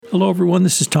Hello, everyone.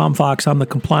 This is Tom Fox. I'm the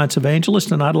Compliance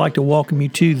Evangelist, and I'd like to welcome you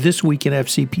to This Week in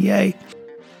FCPA,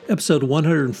 episode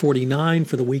 149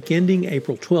 for the week ending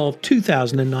April 12,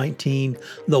 2019,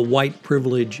 the White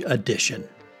Privilege Edition.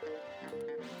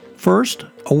 First,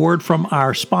 a word from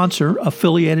our sponsor,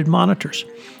 Affiliated Monitors.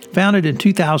 Founded in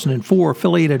 2004,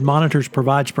 Affiliated Monitors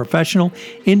provides professional,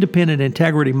 independent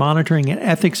integrity monitoring and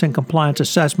ethics and compliance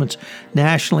assessments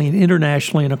nationally and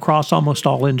internationally and across almost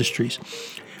all industries.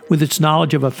 With its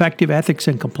knowledge of effective ethics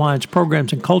and compliance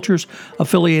programs and cultures,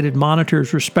 Affiliated Monitor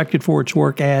is respected for its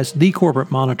work as the corporate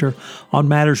monitor on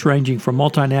matters ranging from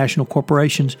multinational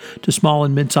corporations to small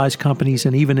and mid-sized companies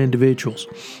and even individuals.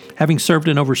 Having served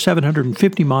in over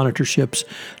 750 monitorships,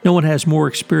 no one has more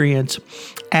experience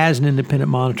as an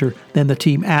independent monitor than the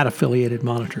team at Affiliated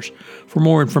Monitors. For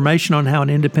more information on how an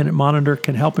independent monitor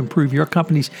can help improve your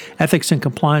company's ethics and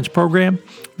compliance program,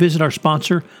 visit our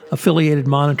sponsor, Affiliated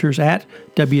Monitors, at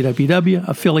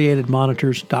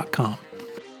www.affiliatedmonitors.com.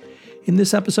 In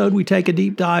this episode, we take a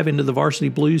deep dive into the Varsity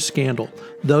Blues scandal,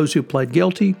 those who pled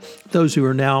guilty, those who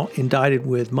are now indicted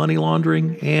with money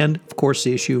laundering, and, of course,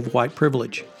 the issue of white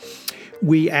privilege.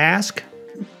 We ask,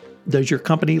 does your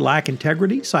company lack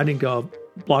integrity? Citing a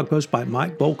blog post by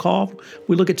Mike Volkov.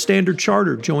 We look at Standard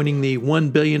Chartered joining the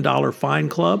 $1 billion fine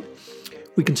club.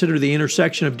 We consider the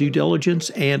intersection of due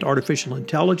diligence and artificial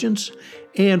intelligence,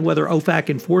 and whether OFAC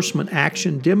enforcement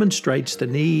action demonstrates the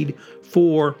need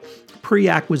for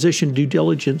pre-acquisition due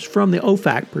diligence from the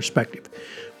OFAC perspective.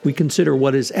 We consider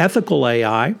what is ethical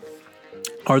AI.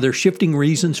 Are there shifting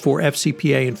reasons for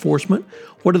FCPA enforcement?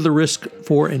 What are the risks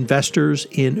for investors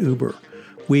in Uber?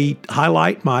 We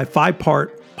highlight my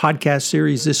 5-part podcast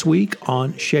series this week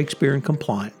on Shakespeare and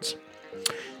compliance.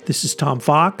 This is Tom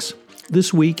Fox.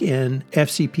 This Week in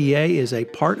FCPA is a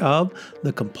part of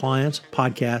the Compliance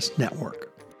Podcast Network.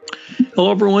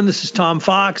 Hello, everyone. This is Tom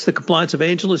Fox, the Compliance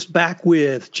Evangelist, back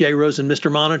with Jay Rosen,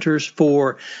 Mr. Monitors,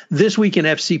 for This Week in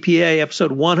FCPA,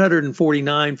 episode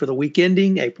 149 for the week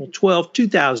ending April 12,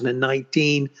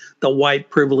 2019, the White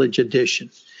Privilege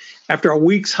Edition. After a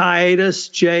week's hiatus,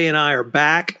 Jay and I are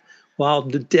back. While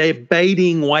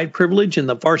debating white privilege and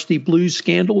the Varsity Blues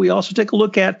scandal, we also take a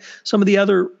look at some of the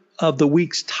other of the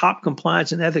week's top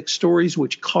compliance and ethics stories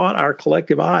which caught our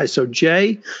collective eye. So,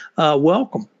 Jay,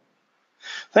 welcome.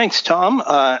 Thanks, Tom.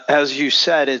 As you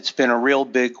said, it's been a real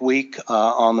big week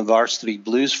on the Varsity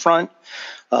Blues front.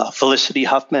 Felicity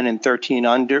Huffman and 13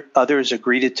 others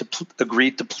agreed to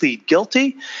plead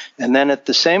guilty. And then at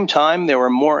the same time, there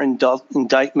were more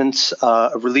indictments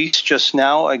released just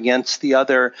now against the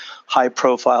other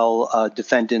high-profile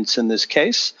defendants in this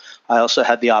case. I also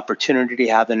had the opportunity to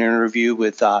have an interview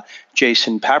with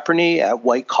Jason Paperny at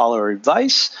White Collar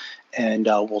Advice, and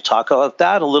we'll talk about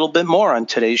that a little bit more on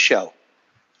today's show.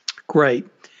 Great.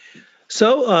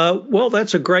 So, well,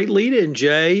 that's a great lead-in,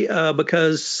 Jay,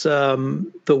 because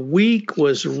the week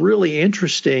was really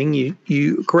interesting.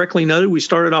 You correctly noted we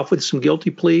started off with some guilty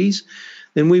pleas.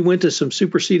 Then we went to some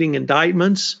superseding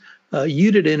indictments.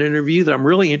 You did an interview that I'm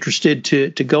really interested to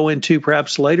go into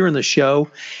perhaps later in the show.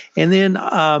 And then,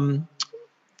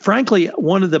 frankly,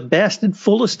 one of the best and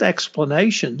fullest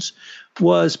explanations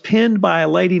was penned by a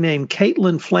lady named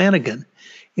Caitlin Flanagan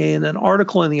in an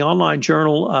article in the online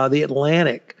journal, The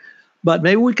Atlantic. But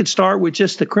maybe we could start with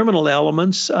just the criminal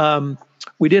elements.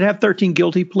 We did have 13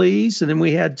 guilty pleas, and then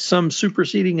we had some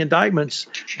superseding indictments.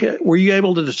 Were you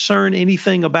able to discern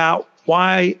anything about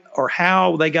why or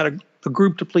how they got a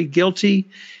group to plead guilty,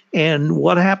 and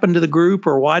what happened to the group,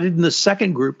 or why didn't the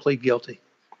second group plead guilty?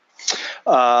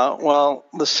 Well,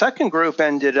 the second group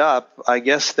ended up, I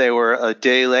guess they were a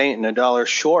day late and $1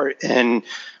 short, and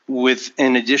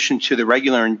in addition to the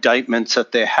regular indictments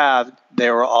that they have, they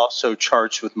were also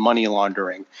charged with money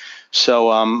laundering.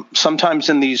 So sometimes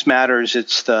in these matters,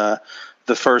 it's the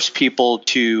first people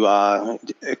to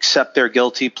accept their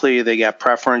guilty plea, they get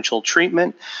preferential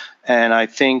treatment. And I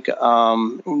think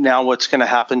now what's going to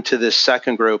happen to this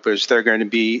second group is they're going to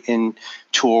be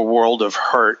into a world of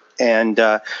hurt. And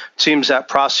it seems that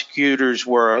prosecutors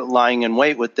were lying in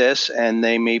wait with this, and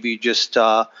they maybe just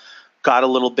got a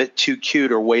little bit too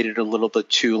cute or waited a little bit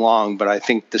too long. But I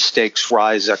think the stakes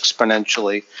rise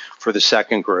exponentially for the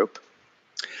second group.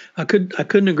 I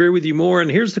couldn't agree with you more. And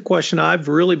here's the question I've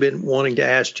really been wanting to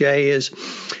ask Jay is,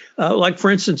 like, for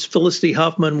instance, Felicity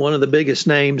Huffman, one of the biggest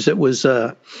names that was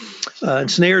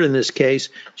ensnared in this case,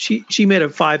 she made a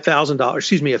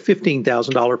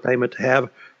 $15,000 payment to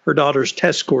have her daughter's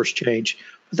test scores changed.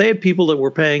 But they had people that were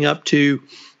paying up to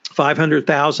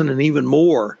 $500,000 and even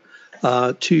more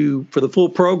for the full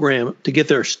program to get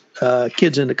their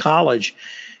kids into college.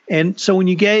 And so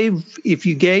if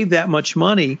you gave that much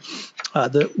money,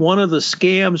 one of the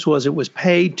scams was it was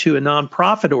paid to a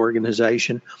nonprofit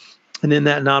organization, and then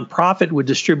that nonprofit would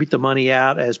distribute the money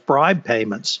out as bribe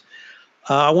payments.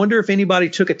 I wonder if anybody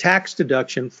took a tax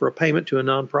deduction for a payment to a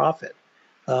nonprofit,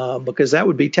 because that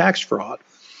would be tax fraud.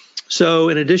 So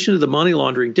in addition to the money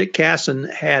laundering, Dick Casson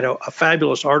had a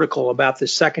fabulous article about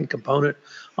this second component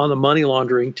on the money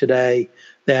laundering today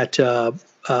that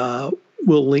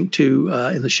we'll link to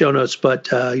in the show notes. But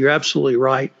you're absolutely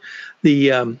right.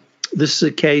 This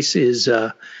case is,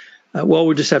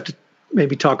 we'll just have to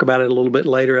maybe talk about it a little bit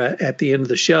later at the end of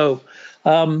the show,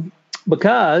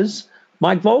 because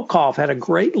Mike Volkov had a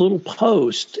great little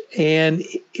post, and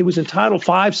it was entitled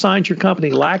 5 Signs Your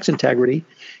Company Lacks Integrity.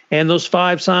 And those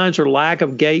 5 signs are lack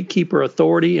of gatekeeper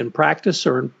authority in practice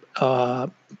or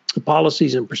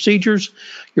policies and procedures,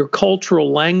 your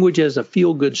cultural language as a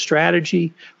feel-good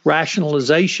strategy,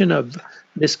 rationalization of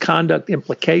misconduct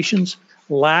implications,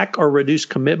 lack or reduced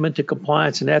commitment to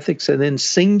compliance and ethics, and then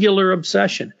singular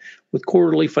obsession with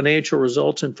quarterly financial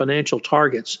results and financial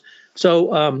targets.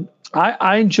 So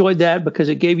I enjoyed that because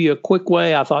it gave you a quick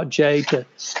way, I thought, Jay, to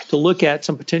look at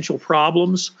some potential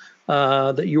problems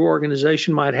that your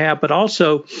organization might have, but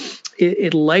also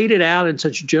it laid it out in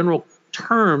such general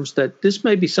terms that this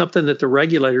may be something that the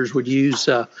regulators would use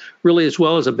really as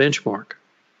well as a benchmark.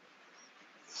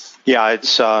 Yeah,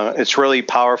 it's really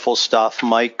powerful stuff.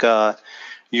 Mike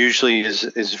usually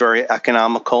is very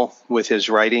economical with his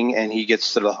writing, and he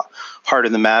gets to the heart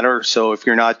of the matter. So if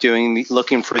you're not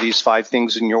looking for these 5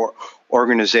 things in your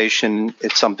organization,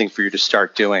 it's something for you to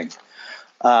start doing.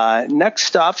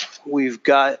 Next up, we've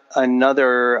got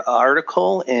another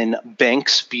article in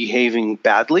Banks Behaving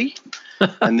Badly.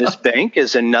 And this bank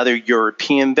is another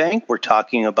European bank. We're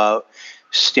talking about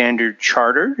Standard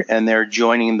Chartered, and they're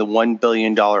joining the $1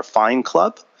 billion fine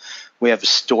club. We have a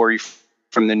story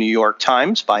from the New York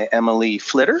Times by Emily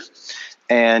Flitter.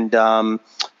 And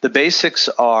the basics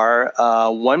are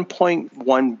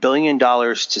 $1.1 billion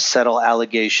to settle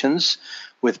allegations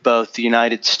with both the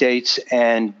United States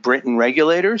and Britain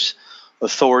regulators.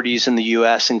 Authorities in the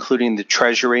U.S., including the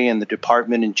Treasury and the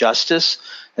Department of Justice,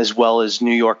 as well as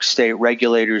New York State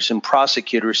regulators and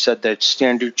prosecutors, said that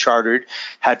Standard Chartered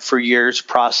had for years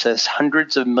processed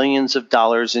hundreds of millions of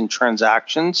dollars in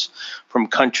transactions from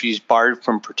countries barred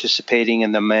from participating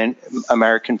in the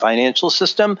American financial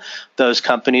system. Those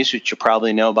companies, which you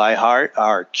probably know by heart,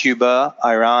 are Cuba,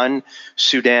 Iran,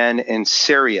 Sudan, and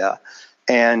Syria.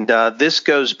 And this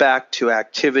goes back to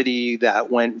activity that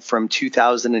went from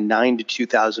 2009 to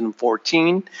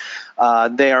 2014.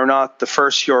 They are not the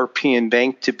first European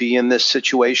bank to be in this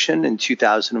situation. In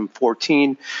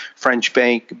 2014, French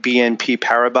bank BNP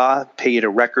Paribas paid a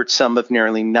record sum of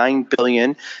nearly $9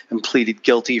 billion and pleaded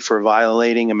guilty for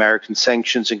violating American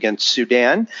sanctions against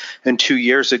Sudan. And 2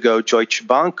 years ago, Deutsche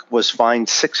Bank was fined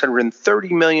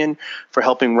 $630 million for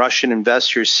helping Russian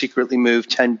investors secretly move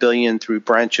 $10 billion through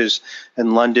branches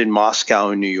in London, Moscow,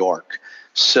 and New York.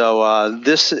 So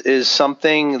this is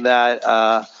something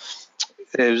that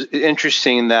it was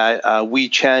interesting that Wei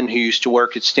Chen, who used to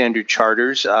work at Standard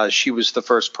Chartered, she was the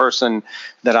first person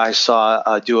that I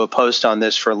saw do a post on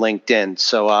this for LinkedIn.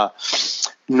 So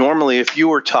normally, if you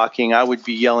were talking, I would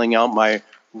be yelling out my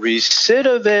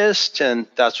recidivist, and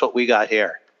that's what we got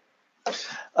here.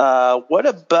 What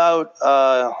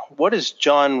does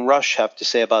John Rush have to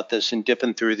say about this and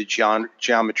dipping through the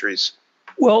geometries?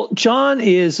 Well, John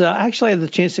is actually, I had the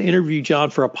chance to interview John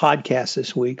for a podcast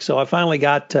this week. So I finally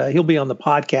got, he'll be on the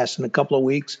podcast in a couple of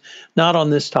weeks, not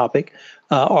on this topic,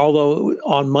 although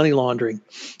on money laundering.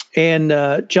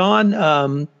 And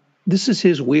John, this is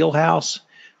his wheelhouse.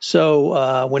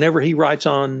 So whenever he writes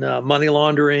on money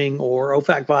laundering or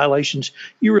OFAC violations,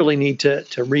 you really need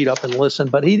to read up and listen.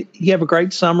 But he have a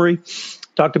great summary.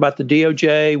 Talked about the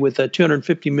DOJ with a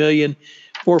 $250 million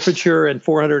forfeiture and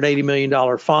 $480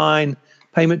 million fine,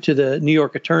 payment to the New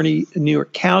York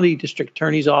County District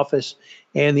Attorney's Office,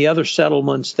 and the other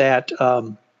settlements that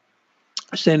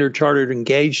Standard Chartered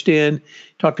engaged in.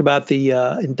 Talked about the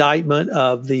indictment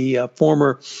of the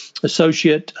former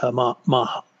associate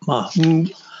Mahmoud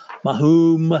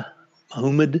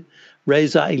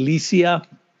Reza Alicia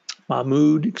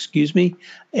Mahmoud,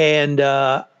 and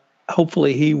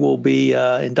hopefully he will be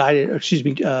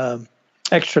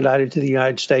extradited to the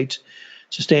United States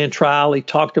to stand trial. He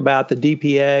talked about the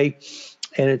DPA,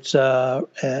 and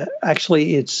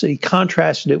he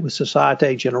contrasted it with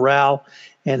Societe Generale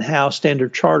and how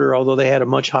Standard Chartered, although they had a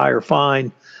much higher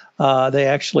fine, they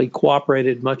actually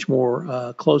cooperated much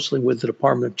more closely with the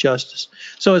Department of Justice.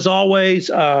 So as always,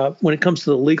 when it comes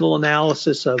to the legal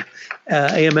analysis of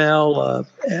AML,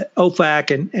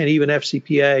 OFAC, and even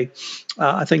FCPA,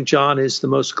 I think John is the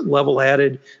most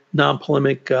level-headed,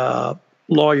 non-polemic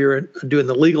lawyer doing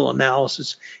the legal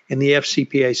analysis in the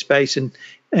FCPA space. And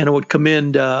I would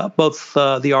commend both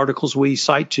the articles we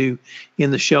cite to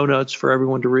in the show notes for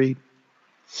everyone to read.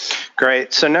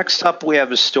 Great. So next up, we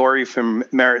have a story from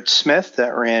Merritt Smith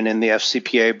that ran in the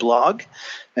FCPA blog,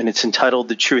 and it's entitled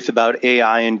 "The Truth About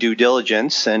AI and Due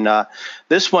Diligence." And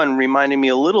this one reminded me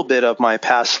a little bit of my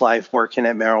past life working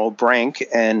at Merrill Brink.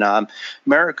 And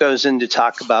Merritt goes in to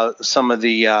talk about some of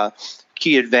the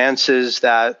key advances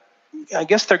that I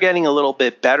guess they're getting a little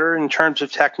bit better in terms of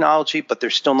technology, but they're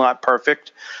still not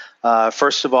perfect.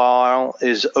 First of all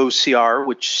is OCR,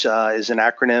 which is an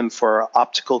acronym for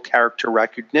Optical Character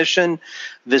Recognition.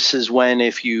 This is when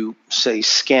if you, say,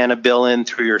 scan a bill in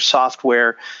through your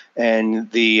software and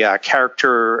the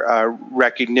character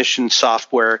recognition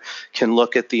software can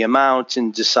look at the amount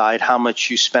and decide how much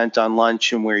you spent on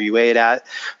lunch and where you ate at.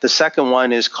 The second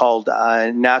one is called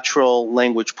natural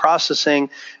language processing,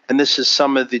 and this is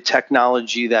some of the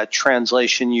technology that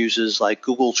translation uses, like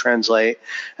Google Translate.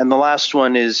 And the last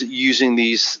one is using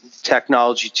these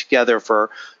technology together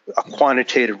for a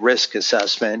quantitative risk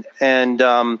assessment. And,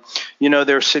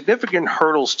 there are significant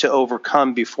hurdles to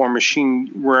overcome before machine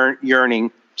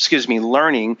learning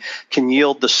can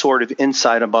yield the sort of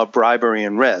insight about bribery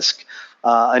and risk.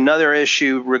 Another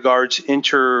issue regards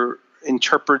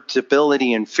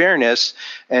interpretability and fairness,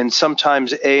 and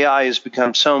sometimes AI has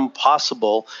become so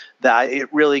impossible that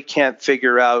it really can't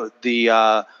figure out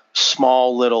the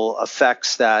small little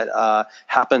effects that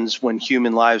happens when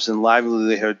human lives and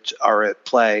livelihoods are at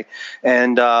play.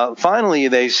 And finally,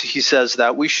 he says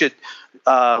that we should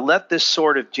let this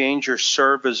sort of danger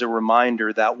serve as a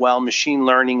reminder that while machine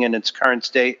learning in its current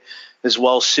state is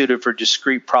well suited for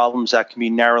discrete problems that can be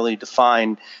narrowly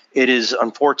defined, it is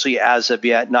unfortunately as of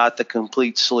yet not the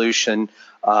complete solution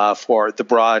for the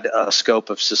broad scope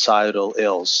of societal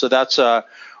ills. So that's a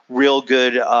real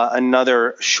good,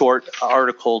 another short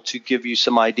article to give you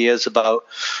some ideas about.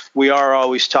 We are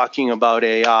always talking about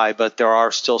AI, but there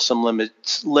are still some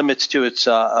limits to its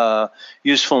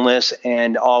usefulness,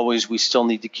 and always we still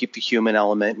need to keep the human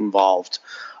element involved.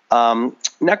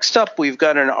 Next up, we've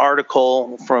got an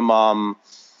article from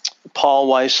Paul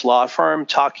Weiss Law Firm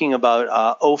talking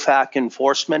about OFAC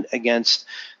enforcement against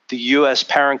the U.S.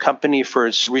 parent company for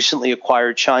its recently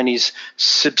acquired Chinese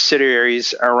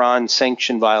subsidiaries Iran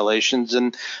sanction violations.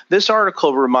 And this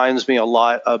article reminds me a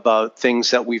lot about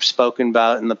things that we've spoken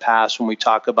about in the past when we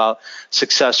talk about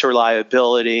successor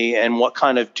liability and what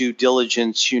kind of due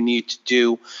diligence you need to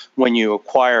do when you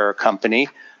acquire a company.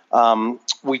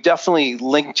 We definitely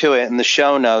link to it in the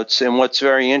show notes. And what's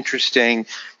very interesting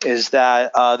is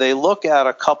that they look at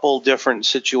a couple different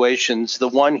situations. The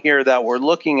one here that we're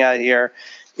looking at here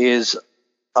is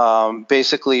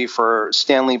basically for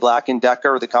Stanley Black &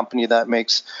 Decker, the company that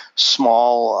makes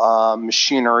small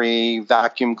machinery,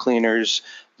 vacuum cleaners,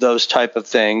 those type of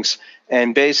things.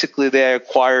 And basically they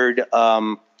acquired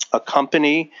a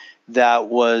company that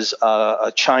was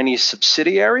a Chinese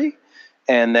subsidiary.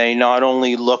 And they not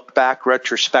only looked back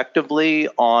retrospectively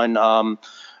on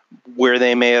where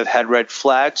they may have had red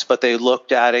flags, but they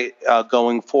looked at it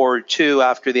going forward too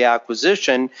after the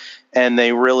acquisition, and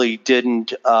they really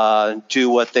didn't do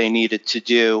what they needed to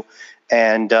do.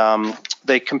 And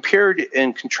they compared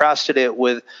and contrasted it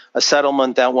with a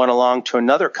settlement that went along to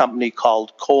another company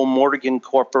called Kohl-Morgan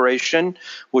Corporation,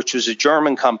 which was a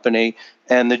German company.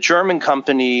 And the German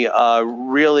company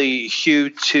really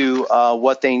hewed to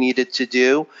what they needed to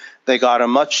do. They got a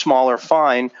much smaller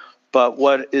fine. But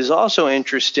what is also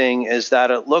interesting is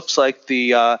that it looks like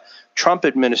the Trump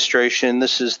administration,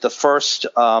 this is the first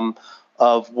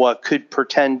of what could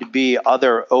pretend to be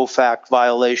other OFAC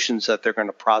violations that they're going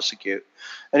to prosecute.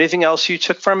 Anything else you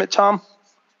took from it, Tom?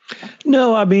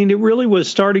 No, I mean, it really was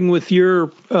starting with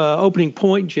your opening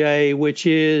point, Jay, which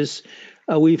is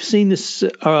we've seen this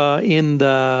in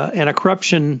the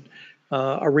anti-corruption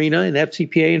arena in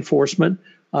FCPA enforcement,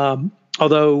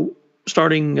 although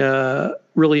starting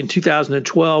really in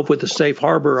 2012 with the safe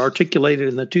harbor articulated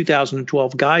in the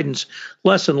 2012 guidance,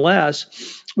 less and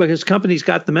less, because companies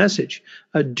got the message,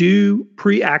 do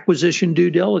pre-acquisition due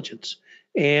diligence.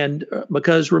 And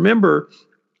because remember,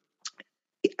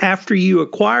 after you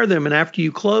acquire them and after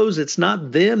you close, it's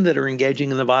not them that are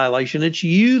engaging in the violation, it's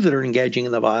you that are engaging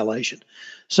in the violation.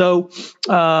 So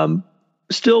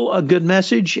still a good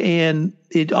message, and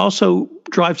it also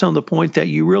drives home the point that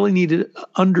you really need to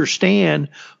understand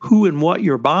who and what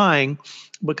you're buying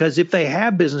because if they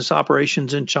have business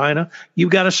operations in China, you've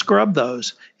got to scrub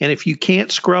those. And if you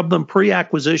can't scrub them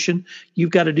pre-acquisition,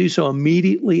 you've got to do so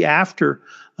immediately after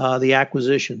the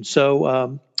acquisition.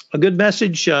 So a good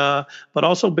message, but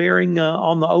also bearing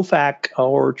on the OFAC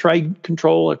or trade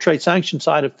control or trade sanction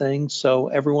side of things. So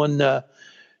everyone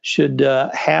should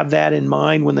have that in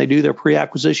mind when they do their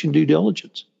pre-acquisition due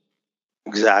diligence.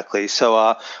 Exactly.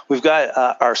 So we've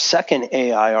got our second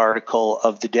AI article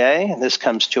of the day. And this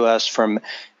comes to us from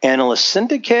Analyst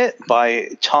Syndicate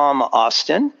by Tom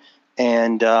Austin.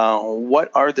 And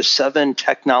what are the 7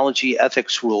 technology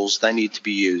ethics rules that need to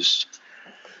be used?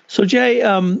 So, Jay,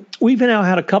 we've now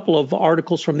had a couple of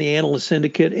articles from the Analyst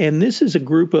Syndicate, and this is a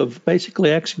group of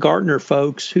basically ex-Gartner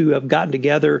folks who have gotten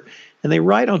together, and they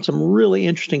write on some really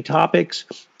interesting topics.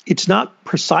 It's not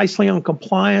precisely on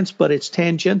compliance, but it's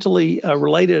tangentially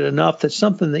related enough that's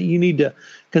something that you need to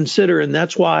consider, and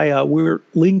that's why we're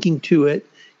linking to it.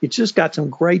 It's just got some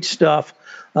great stuff.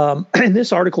 And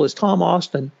this article is Tom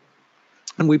Austin,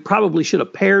 and we probably should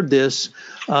have paired this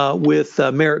with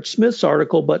Merritt Smith's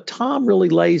article, but Tom really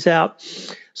lays out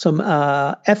some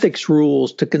ethics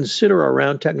rules to consider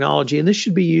around technology, and this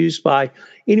should be used by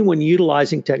anyone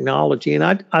utilizing technology. And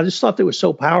I just thought that was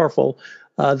so powerful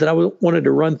that I wanted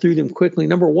to run through them quickly.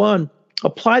 Number one,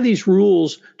 apply these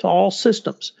rules to all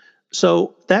systems.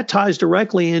 So that ties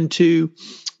directly into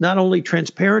not only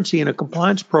transparency in a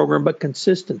compliance program, but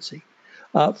consistency.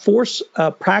 Force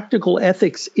practical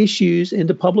ethics issues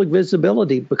into public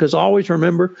visibility, because always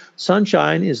remember,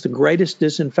 sunshine is the greatest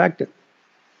disinfectant.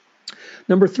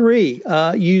 Number 3,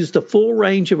 use the full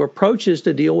range of approaches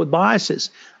to deal with biases.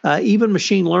 Even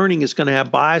machine learning is going to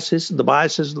have biases, the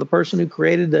biases of the person who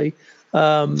created the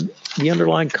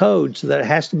underlying code, so that it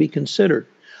has to be considered.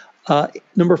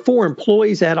 Number 4,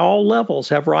 employees at all levels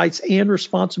have rights and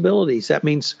responsibilities. That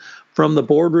means from the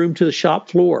boardroom to the shop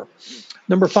floor.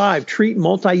 Number 5, treat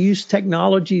multi-use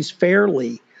technologies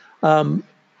fairly.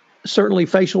 Certainly,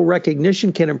 facial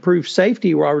recognition can improve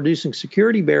safety while reducing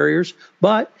security barriers,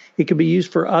 but it can be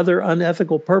used for other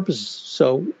unethical purposes.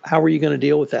 So how are you going to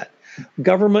deal with that?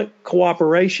 Government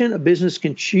cooperation. A business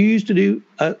can choose to do,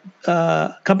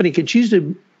 a company can choose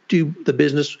to do the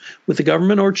business with the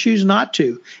government or choose not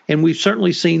to. And we've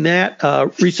certainly seen that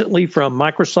recently from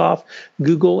Microsoft,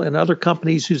 Google, and other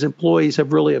companies whose employees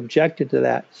have really objected to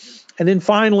that. And then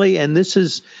finally, and this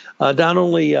is not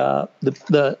only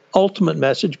the ultimate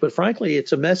message, but frankly,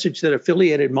 it's a message that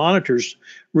Affiliated Monitors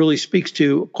really speaks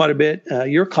to quite a bit.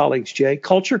 Your colleagues, Jay,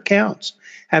 culture counts.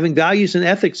 Having values and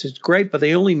ethics is great, but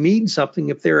they only mean something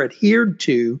if they're adhered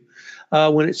to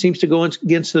when it seems to go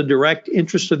against the direct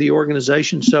interest of the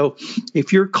organization. So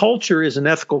if your culture is an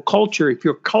ethical culture, if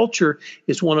your culture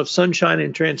is one of sunshine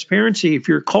and transparency, if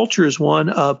your culture is one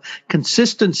of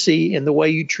consistency in the way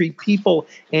you treat people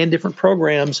and different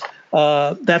programs,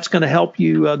 that's going to help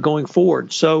you going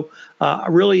forward. So I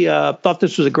really thought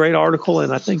this was a great article,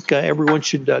 and I think everyone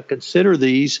should consider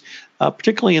these,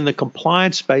 particularly in the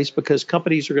compliance space, because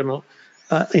companies are going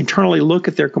to internally look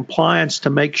at their compliance to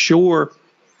make sure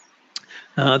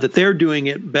that they're doing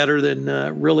it better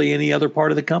than really any other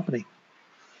part of the company.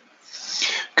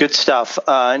 Good stuff.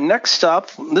 Next up,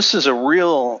 this is a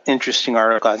real interesting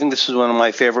article. I think this is one of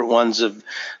my favorite ones of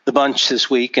the bunch this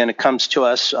week, and it comes to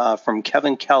us from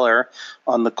Kevin Keller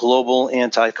on the Global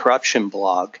Anti-Corruption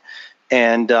blog.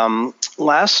 And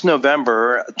last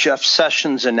November, Jeff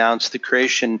Sessions announced the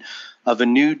creation of a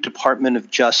new Department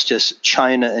of Justice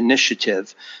China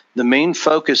initiative. The main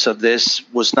focus of this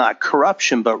was not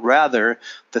corruption, but rather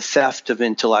the theft of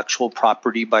intellectual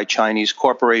property by Chinese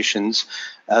corporations,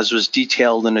 as was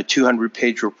detailed in a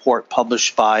 200-page report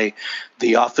published by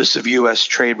the Office of U.S.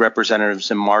 Trade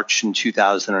Representatives in March in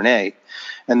 2008.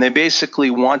 And they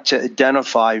basically want to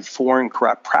identify Foreign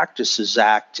Corrupt Practices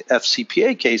Act,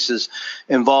 FCPA cases,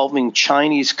 involving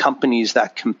Chinese companies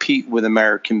that compete with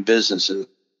American businesses.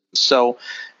 So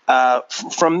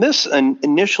from this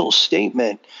initial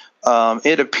statement,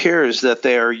 it appears that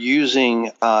they are using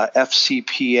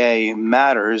FCPA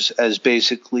matters as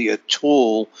basically a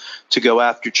tool to go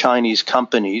after Chinese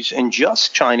companies, and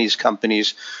just Chinese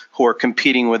companies who are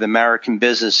competing with American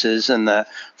businesses. And the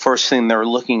first thing they're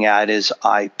looking at is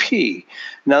IP.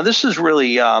 Now, this is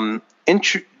really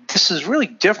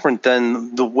different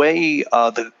than the way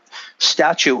the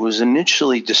statute was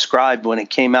initially described when it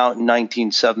came out in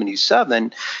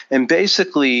 1977. And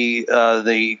basically,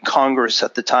 the Congress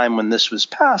at the time when this was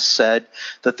passed said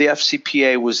that the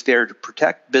FCPA was there to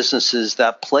protect businesses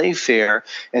that play fair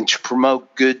and to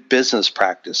promote good business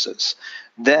practices.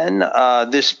 Then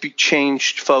this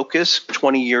changed focus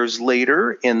 20 years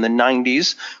later in the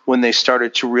 90s when they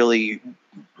started to really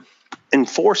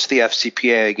enforce the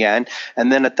FCPA again.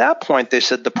 And then at that point, they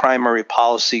said the primary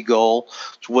policy goal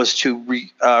was to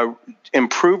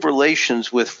improve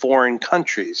relations with foreign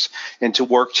countries and to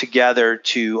work together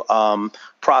to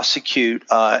prosecute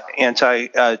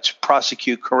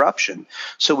corruption.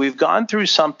 So we've gone through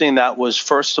something that was,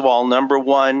 first of all, number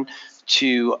one,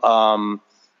 to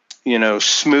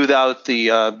smooth out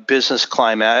the business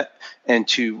climate and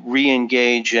to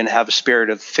re-engage and have a spirit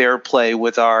of fair play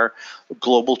with our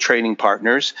global trading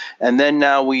partners. And then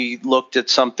now we looked at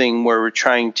something where we're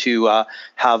trying to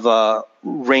have a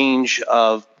range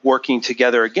of working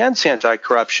together against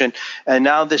anti-corruption. And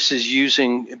now this is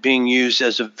being used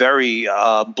as a very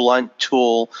blunt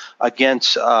tool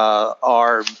against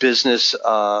our business,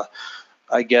 little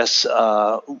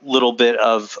bit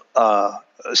of a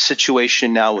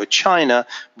situation now with China,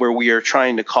 where we are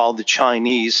trying to call the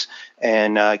Chinese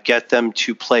and get them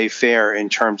to play fair in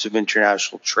terms of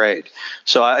international trade.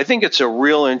 So I think it's a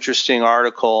real interesting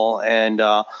article, and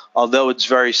although it's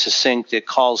very succinct, it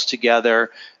calls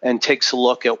together and takes a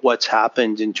look at what's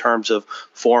happened in terms of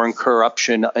foreign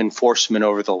corruption enforcement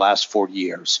over the last 40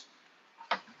 years.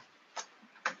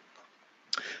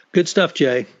 Good stuff,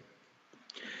 Jay.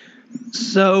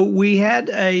 So we had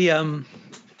a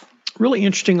really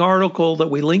interesting article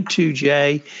that we linked to,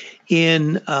 Jay,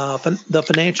 in the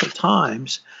Financial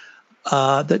Times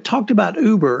that talked about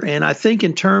Uber. And I think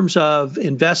in terms of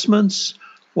investments,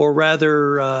 or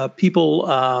rather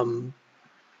people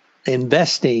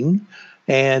investing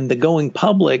and the going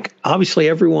public, obviously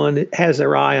everyone has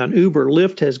their eye on Uber.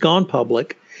 Lyft has gone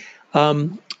public.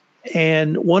 And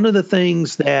one of the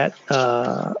things that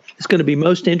is going to be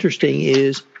most interesting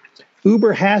is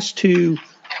Uber has to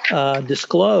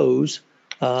disclose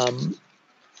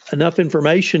enough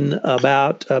information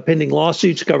about pending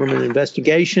lawsuits, government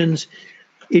investigations,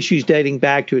 issues dating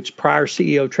back to its prior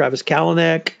CEO, Travis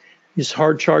Kalanick, his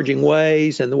hard-charging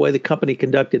ways, and the way the company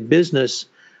conducted business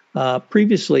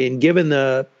previously. And given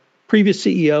the previous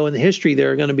CEO and the history,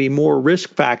 there are going to be more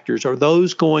risk factors. Are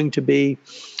those going to be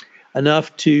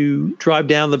enough to drive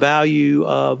down the value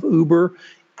of Uber?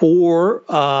 Or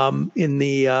in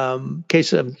the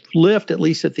case of Lyft, at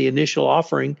least at the initial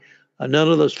offering,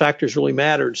 none of those factors really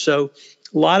mattered. So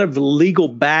a lot of legal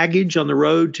baggage on the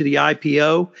road to the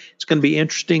IPO. It's going to be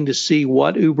interesting to see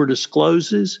what Uber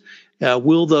discloses.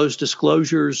 Will those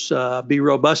disclosures be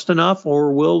robust enough,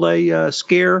 or will they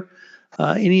scare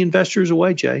any investors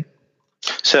away, Jay?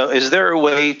 So is there a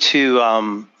way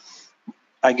to,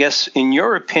 in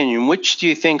your opinion, which do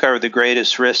you think are the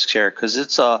greatest risks here? Because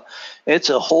it's a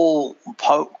whole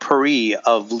potpourri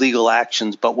of legal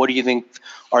actions, but what do you think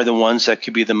are the ones that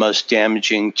could be the most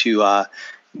damaging to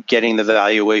getting the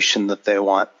valuation that they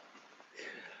want?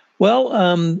 Well,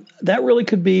 that really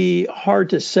could be hard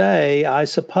to say. I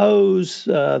suppose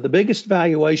the biggest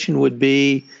valuation would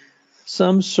be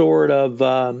some sort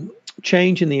of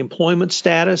change in the employment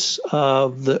status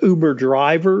of the Uber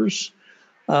drivers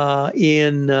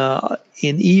in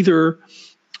either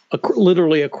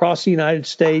literally across the United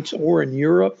States or in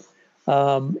Europe.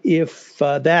 If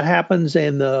that happens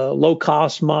and the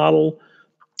low-cost model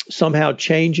somehow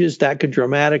changes, that could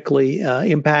dramatically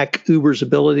impact Uber's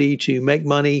ability to make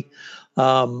money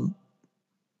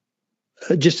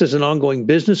just as an ongoing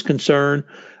business concern.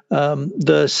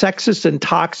 The sexist and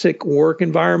toxic work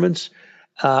environments,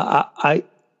 I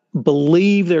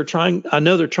believe I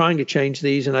know they're trying to change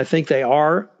these, and I think they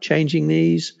are changing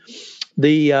these.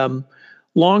 The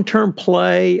long-term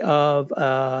play of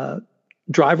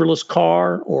driverless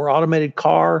car or automated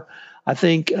car, I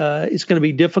think it's going to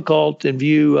be difficult in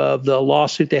view of the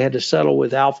lawsuit they had to settle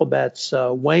with Alphabet's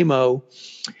Waymo.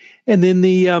 And then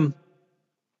the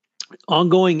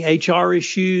ongoing HR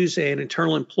issues and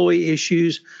internal employee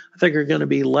issues, I think, are going to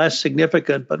be less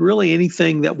significant, but really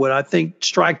anything that would, I think,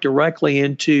 strike directly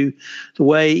into the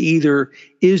way either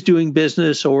is doing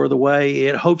business or the way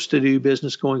it hopes to do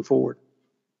business going forward.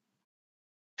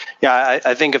 Yeah,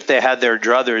 I think if they had their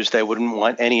druthers, they wouldn't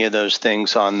want any of those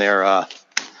things on their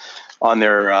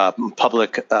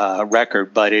public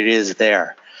record, but it is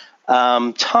there.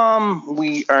 Tom,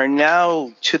 we are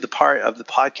now to the part of the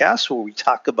podcast where we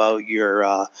talk about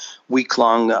your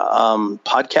week-long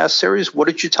podcast series. What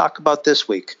did you talk about this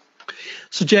week?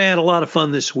 So, Jay, I had a lot of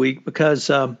fun this week because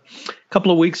a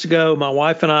couple of weeks ago, my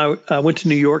wife and I went to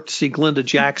New York to see Glenda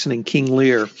Jackson and King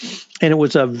Lear, and it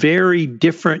was a very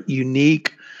different,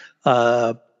 unique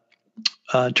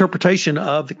interpretation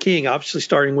of the king, obviously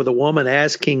starting with a woman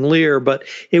as King Lear, but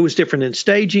it was different in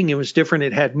staging. It was different.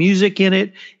 It had music in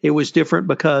it. It was different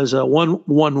because one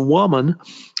woman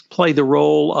played the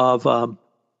role of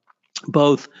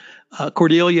both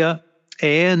Cordelia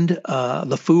and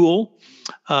The Fool.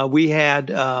 We had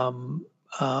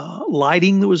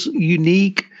lighting that was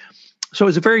unique. So it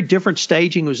was a very different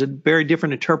staging. It was a very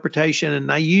different interpretation.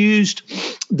 And I used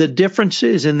the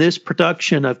differences in this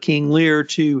production of King Lear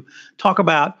to talk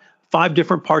about 5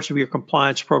 different parts of your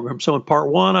compliance program. So in part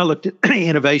 1, I looked at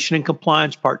innovation and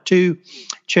compliance. Part 2,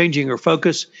 changing your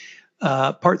focus.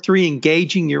 Part 3,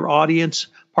 engaging your audience.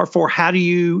 Part 4, how do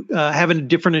you have a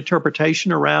different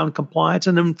interpretation around compliance?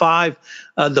 And then 5,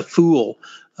 The Fool.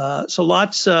 So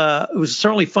lots, it was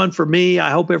certainly fun for me.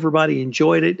 I hope everybody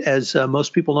enjoyed it. As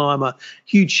most people know, I'm a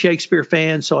huge Shakespeare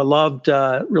fan, so I loved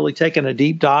really taking a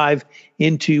deep dive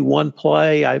into one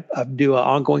play. I do an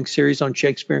ongoing series on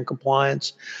Shakespeare and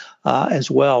compliance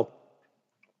as well.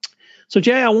 So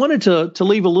Jay, I wanted to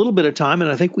leave a little bit of time,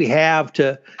 and I think we have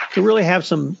to really have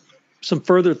some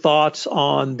further thoughts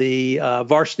on the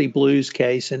Varsity Blues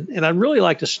case. And I'd really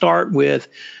like to start with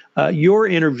your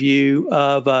interview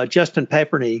of Justin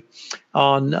Pepperny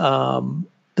on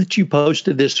that you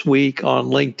posted this week on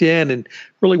LinkedIn. And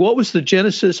really, what was the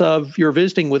genesis of your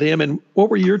visiting with him, and what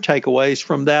were your takeaways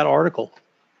from that article?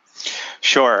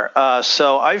 Sure.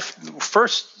 So I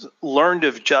first learned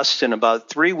of Justin about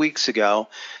 3 weeks ago,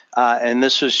 and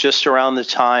this was just around the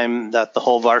time that the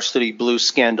whole Varsity Blues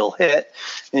scandal hit.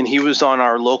 And he was on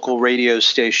our local radio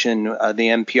station, the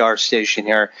NPR station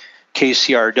here,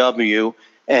 KCRW,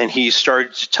 and he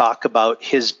started to talk about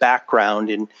his background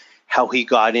and how he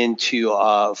got into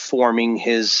forming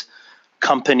his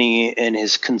company and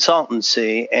his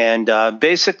consultancy. And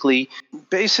basically,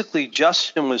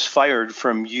 Justin was fired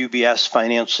from UBS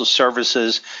Financial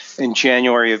Services in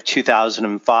January of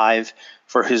 2005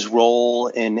 for his role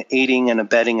in aiding and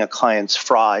abetting a client's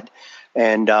fraud.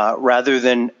 And rather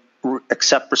than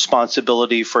accept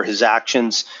responsibility for his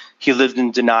actions, he lived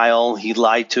in denial. He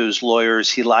lied to his lawyers.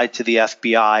 He lied to the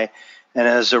FBI. And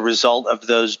as a result of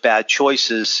those bad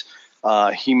choices,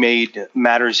 he made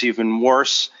matters even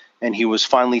worse. And he was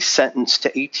finally sentenced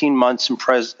to 18 months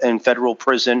in federal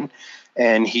prison.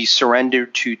 And he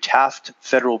surrendered to Taft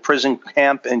Federal Prison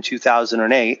Camp in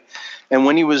 2008. And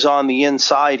when he was on the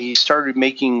inside, he started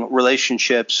making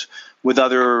relationships with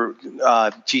other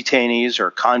detainees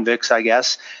or convicts, I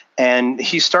guess. And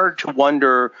he started to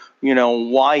wonder,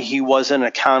 why he wasn't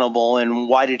accountable and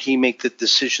why did he make the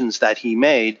decisions that he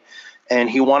made. And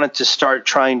he wanted to start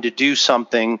trying to do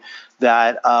something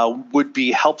that would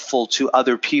be helpful to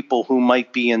other people who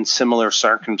might be in similar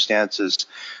circumstances.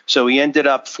 So he ended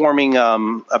up forming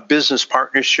a business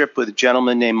partnership with a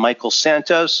gentleman named Michael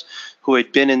Santos, who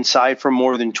had been inside for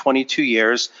more than 22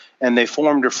 years, and they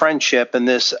formed a friendship. And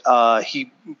this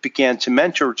he began to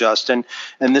mentor Justin,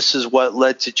 and this is what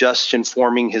led to Justin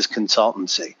forming his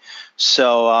consultancy.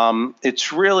 So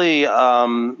it's really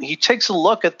he takes a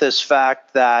look at this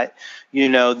fact that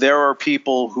there are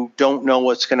people who don't know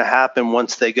what's going to happen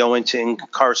once they go into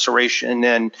incarceration,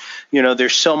 and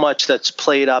there's so much that's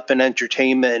played up in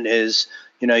entertainment is.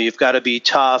 You've got to be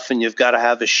tough and you've got to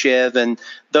have a shiv. And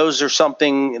those are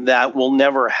something that will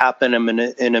never happen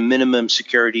in a minimum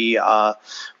security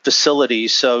facility.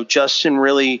 So Justin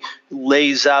really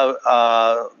lays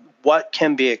out what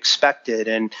can be expected.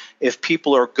 And if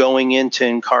people are going into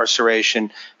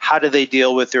incarceration, how do they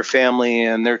deal with their family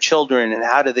and their children, and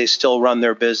how do they still run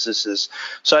their businesses?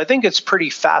 So I think it's pretty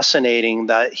fascinating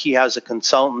that he has a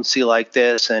consultancy like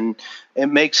this, and it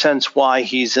makes sense why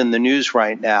he's in the news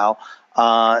right now.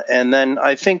 And then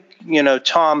I think,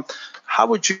 Tom, how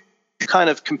would you kind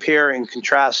of compare and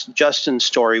contrast Justin's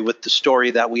story with the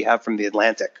story that we have from The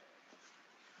Atlantic?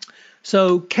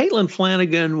 So Caitlin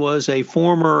Flanagan was a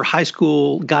former high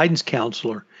school guidance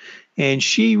counselor, and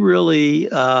she really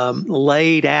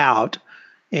laid out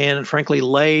and frankly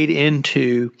laid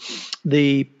into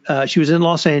she was in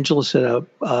Los Angeles at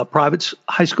a private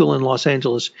high school in Los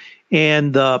Angeles,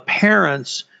 and the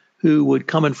parents who would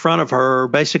come in front of her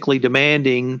basically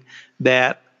demanding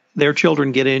that their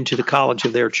children get into the college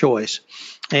of their choice.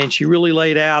 And she really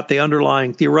laid out the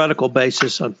underlying theoretical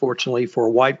basis, unfortunately, for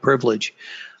white privilege.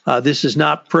 This is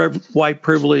not white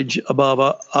privilege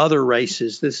above other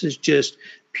races. This is just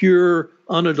pure,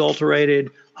 unadulterated,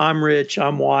 I'm rich,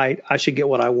 I'm white, I should get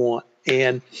what I want.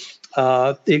 And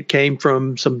it came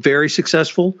from some very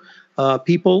successful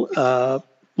people,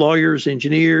 lawyers,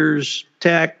 engineers,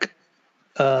 tech,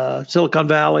 Silicon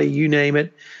Valley, you name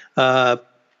it, not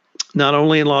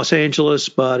only in Los Angeles,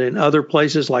 but in other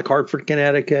places like Hartford,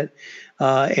 Connecticut,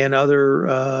 and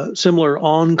other similar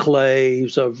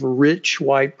enclaves of rich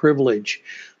white privilege.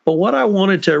 But what I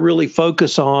wanted to really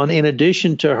focus on, in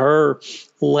addition to her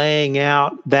laying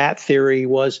out that theory,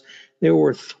 was there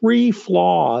were 3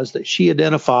 flaws that she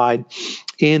identified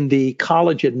in the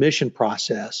college admission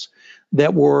process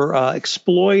that were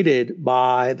exploited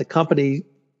by the company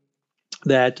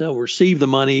that received the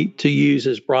money to use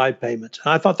as bribe payments.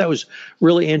 And I thought that was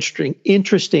really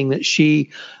interesting that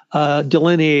she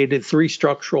delineated 3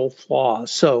 structural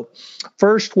flaws. So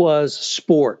first was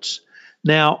sports.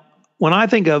 Now, when I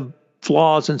think of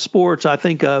flaws in sports, I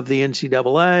think of the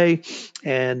NCAA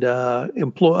and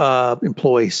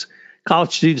employees,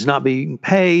 college students not being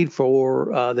paid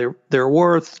for their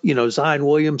worth, Zion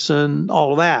Williamson,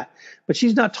 all of that. But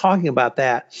she's not talking about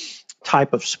that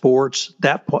type of sports,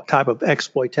 that type of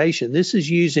exploitation. This is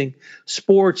using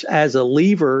sports as a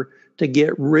lever to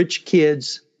get rich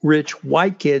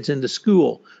white kids into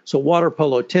school. So water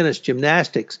polo, tennis,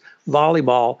 gymnastics,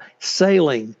 volleyball,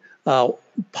 sailing,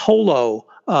 polo,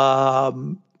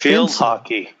 field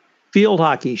fencing,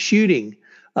 hockey, shooting,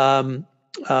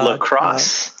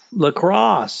 lacrosse,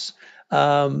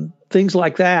 things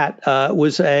like that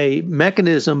was a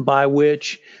mechanism by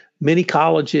which many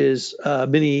colleges,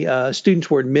 many students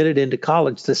were admitted into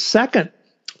college. The second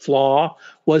flaw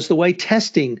was the way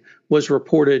testing was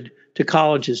reported to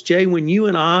colleges. Jay, when you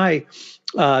and I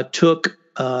took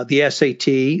the SAT,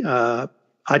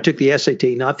 I took the SAT,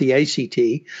 not the ACT.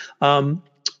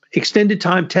 Extended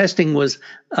time testing was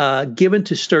given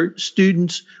to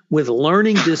students with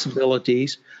learning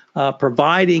disabilities,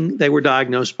 providing they were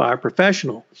diagnosed by a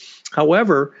professional.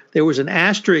 However, there was an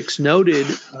asterisk noted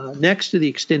next to the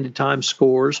extended time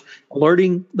scores,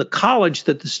 alerting the college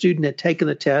that the student had taken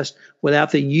the test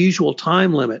without the usual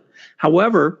time limit.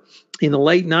 However, in the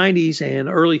late 90s and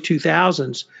early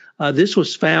 2000s, this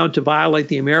was found to violate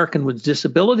the American with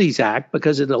Disabilities Act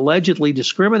because it allegedly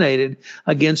discriminated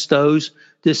against those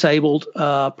disabled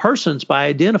persons by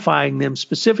identifying them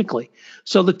specifically.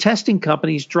 So the testing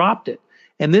companies dropped it.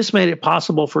 And this made it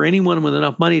possible for anyone with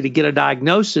enough money to get a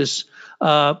diagnosis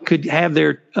could have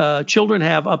their children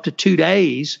have up to 2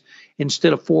 days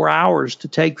instead of 4 hours to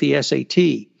take the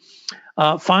SAT.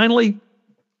 Finally,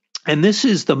 and this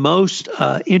is the most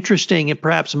interesting and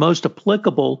perhaps most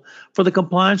applicable for the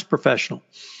compliance professional,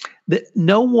 that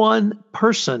no one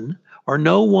person or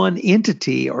no one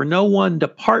entity or no one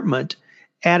department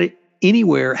at it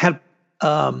anywhere had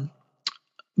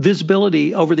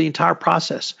visibility over the entire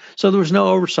process. So there was no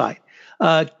oversight.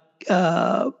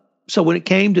 So when it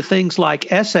came to things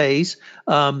like essays,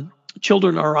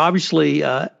 children are obviously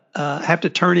have to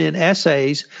turn in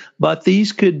essays, but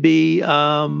these could be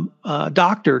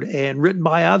doctored and written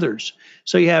by others.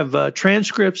 So you have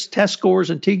transcripts, test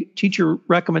scores, and teacher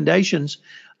recommendations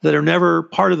that are never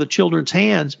part of the children's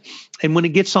hands. And when it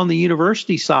gets on the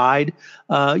university side,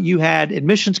 you had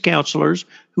admissions counselors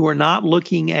who are not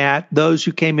looking at those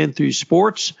who came in through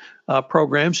sports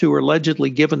programs who were allegedly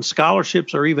given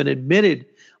scholarships or even admitted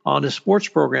on a sports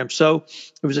program. So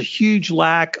there was a huge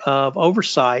lack of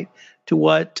oversight to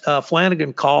what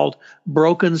Flanagan called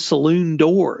broken saloon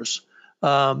doors.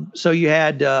 So you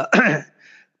had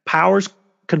powers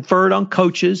conferred on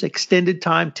coaches, extended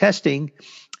time testing,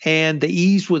 and the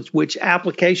ease with which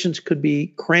applications could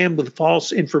be crammed with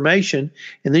false information.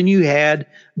 And then you had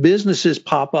businesses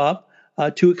pop up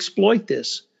to exploit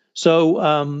this. So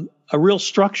a real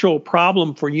structural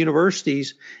problem for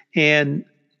universities, and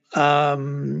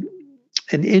an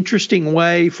interesting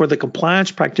way for the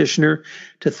compliance practitioner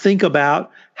to think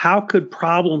about how could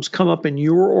problems come up in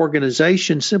your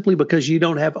organization simply because you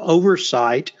don't have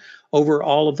oversight over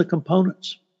all of the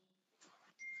components.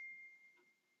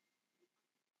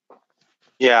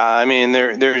 Yeah, I mean,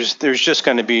 there's just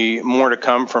going to be more to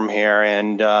come from here,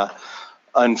 and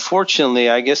unfortunately,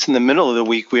 I guess in the middle of the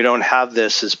week we don't have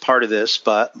this as part of this,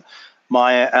 but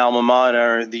my alma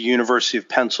mater, the University of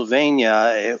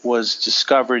Pennsylvania, it was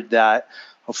discovered that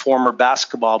a former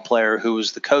basketball player who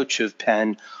was the coach of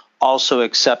Penn also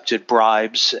accepted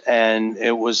bribes, and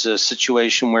it was a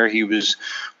situation where he was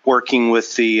working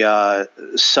with the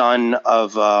son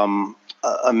of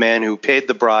a man who paid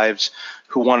the bribes,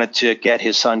 who wanted to get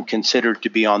his son considered to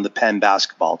be on the Penn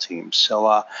basketball team.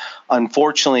 So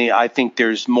unfortunately, I think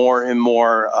there's more and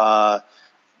more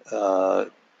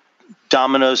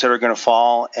dominoes that are going to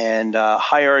fall, and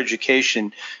higher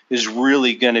education is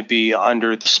really going to be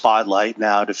under the spotlight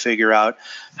now to figure out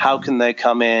how can they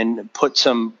come in, put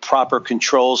some proper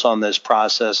controls on this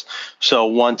process. So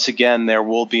once again, there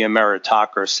will be a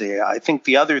meritocracy. I think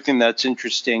the other thing that's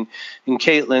interesting in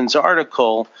Caitlin's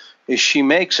article is she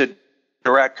makes a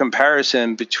direct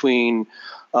comparison between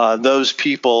those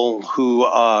people who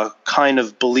kind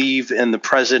of believe in the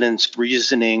president's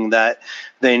reasoning that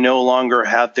they no longer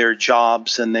have their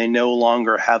jobs and they no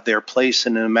longer have their place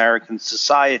in American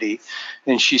society.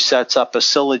 And she sets up a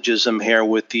syllogism here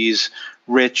with these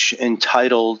rich,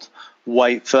 entitled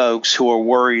white folks who are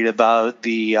worried about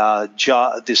the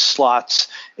slots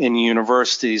in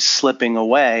universities slipping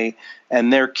away,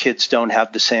 and their kids don't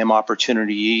have the same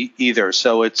opportunity either.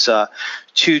 So it's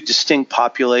two distinct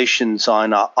populations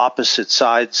on opposite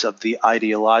sides of the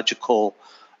ideological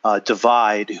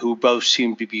divide who both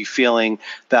seem to be feeling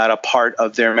that a part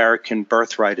of their American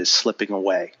birthright is slipping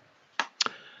away.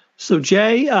 So,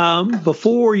 Jay,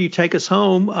 before you take us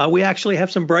home, we actually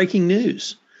have some breaking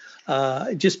news.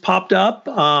 It just popped up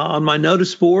on my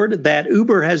notice board that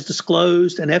Uber has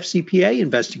disclosed an FCPA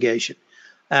investigation.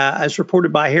 As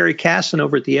reported by Harry Casson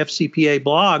over at the FCPA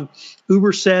blog,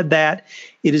 Uber said that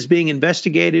it is being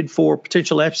investigated for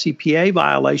potential FCPA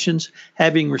violations,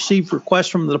 having received requests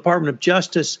from the Department of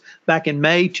Justice back in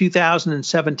May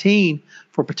 2017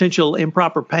 for potential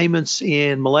improper payments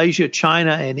in Malaysia,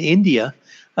 China, and India.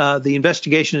 The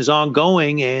investigation is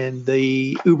ongoing, and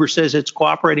the Uber says it's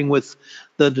cooperating with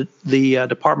the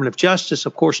Department of Justice.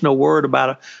 Of course, no word about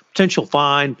a potential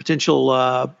fine,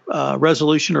 potential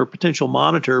resolution, or potential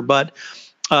monitor, but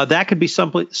that could be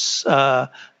something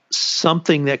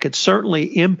that could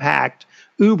certainly impact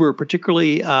Uber,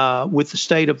 particularly with the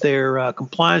state of their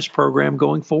compliance program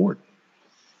going forward.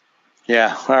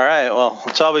 Yeah. All right. Well,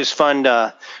 it's always fun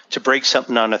to break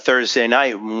something on a Thursday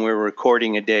night when we're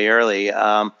recording a day early.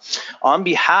 On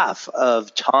behalf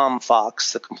of Tom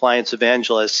Fox, the compliance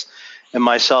evangelist, and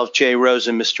myself, Jay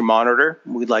Rosen, Mr. Monitor,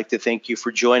 we'd like to thank you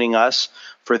for joining us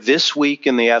for This Week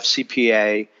in the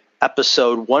FCPA,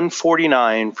 episode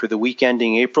 149 for the week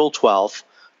ending April 12th,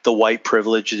 the White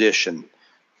Privilege Edition.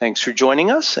 Thanks for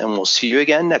joining us, and we'll see you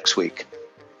again next week.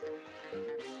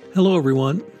 Hello,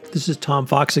 everyone. This is Tom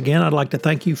Fox again. I'd like to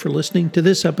thank you for listening to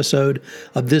this episode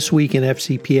of This Week in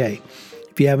FCPA.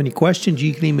 If you have any questions,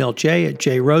 you can email Jay at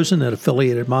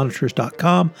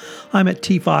jrosen@affiliatedmonitors.com. I'm at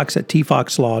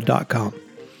tfox@tfoxlaw.com.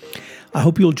 I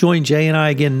hope you'll join Jay and I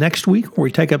again next week, where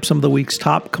we take up some of the week's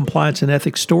top compliance and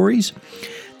ethics stories.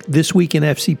 This Week in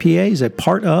FCPA is a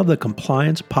part of the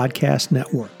Compliance Podcast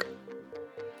Network.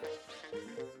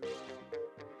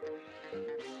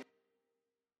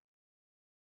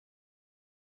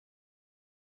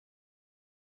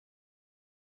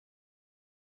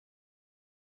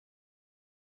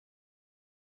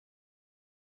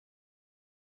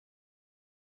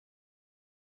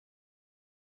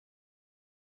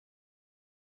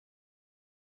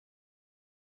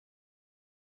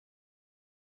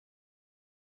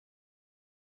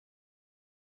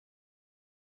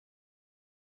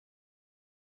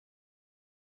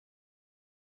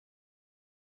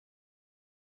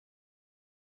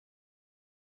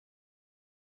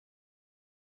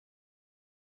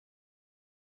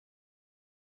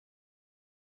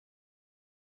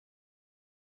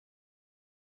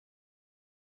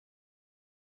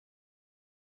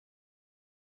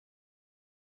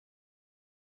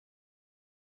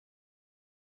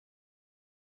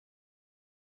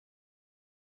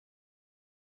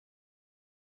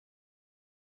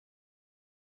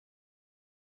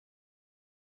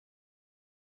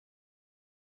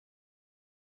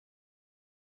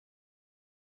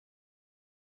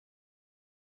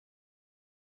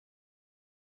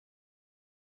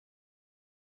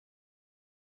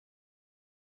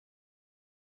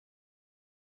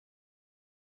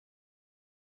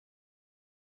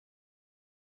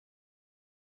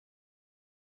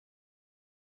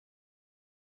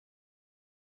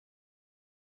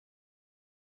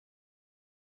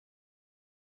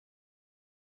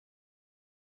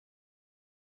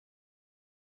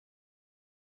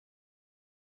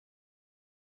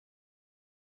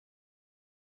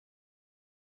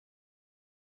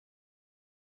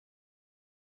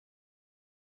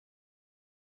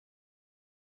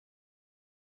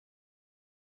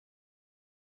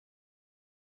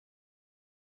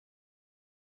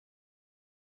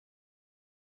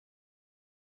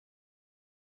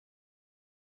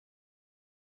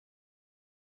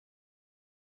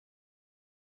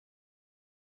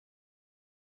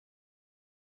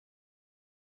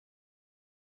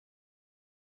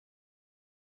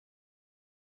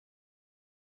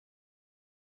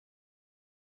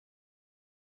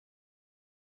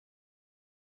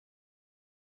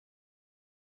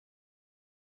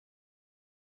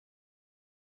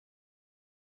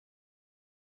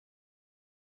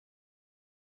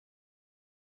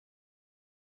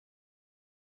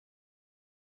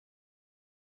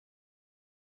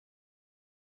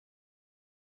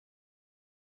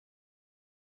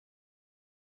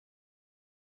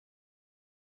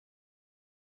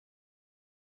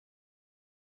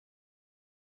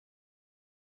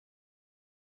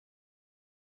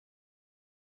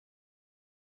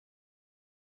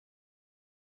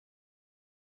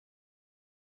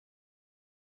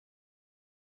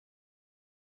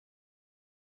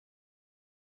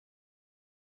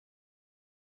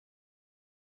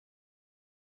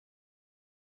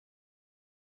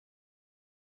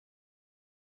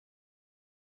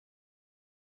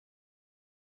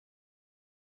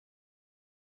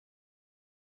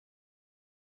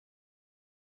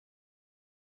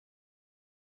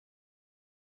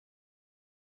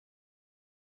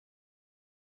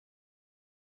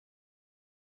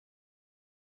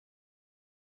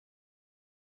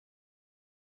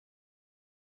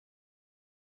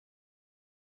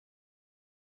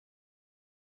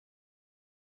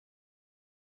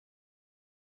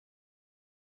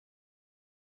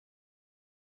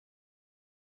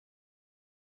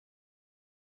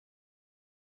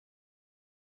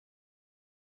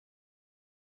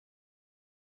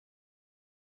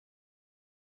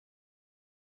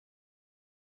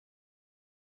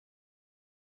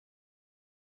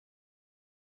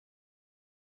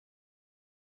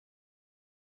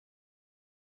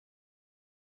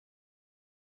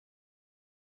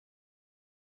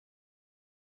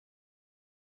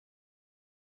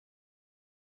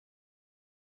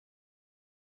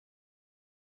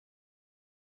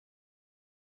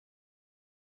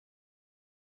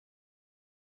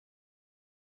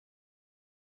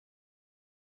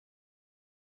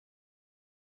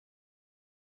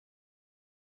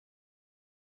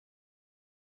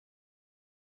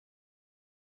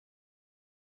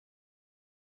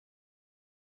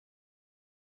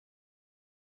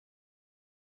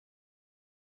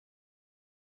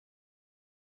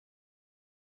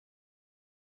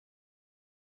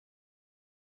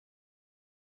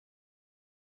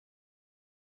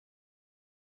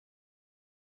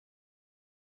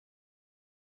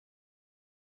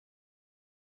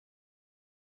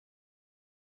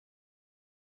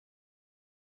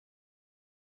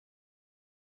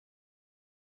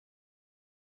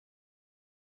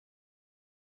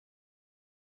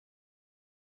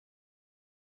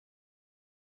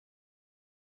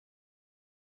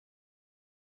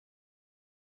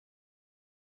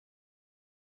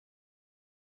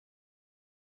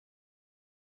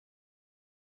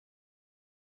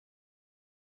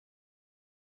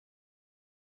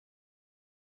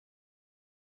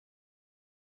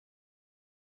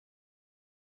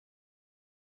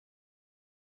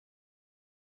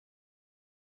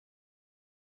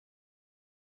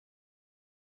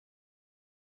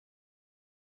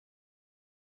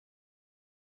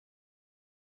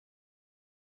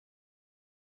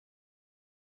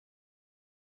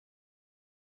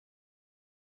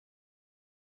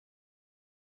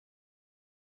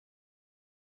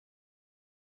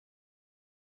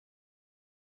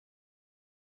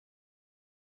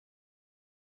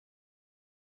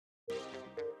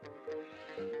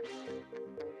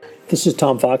 This is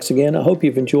Tom Fox again. I hope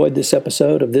you've enjoyed this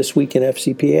episode of This Week in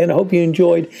FCPA, and I hope you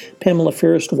enjoyed Pamela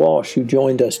First-Walsh, who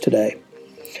joined us today.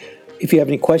 If you have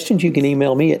any questions, you can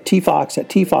email me at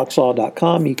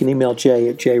tfox@tfoxlaw.com. You can email Jay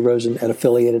at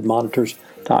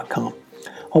jrosen@affiliatedmonitors.com.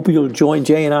 Hope you'll join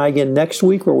Jay and I again next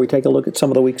week, where we take a look at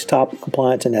some of the week's top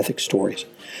compliance and ethics stories.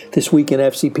 This Week in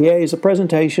FCPA is a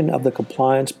presentation of the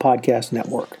Compliance Podcast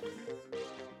Network.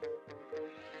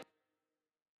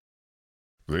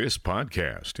 This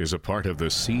podcast is a part of the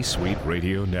C-Suite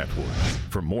Radio Network.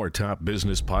 For more top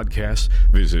business podcasts,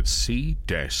 visit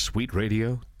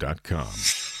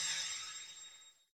c-suiteradio.com.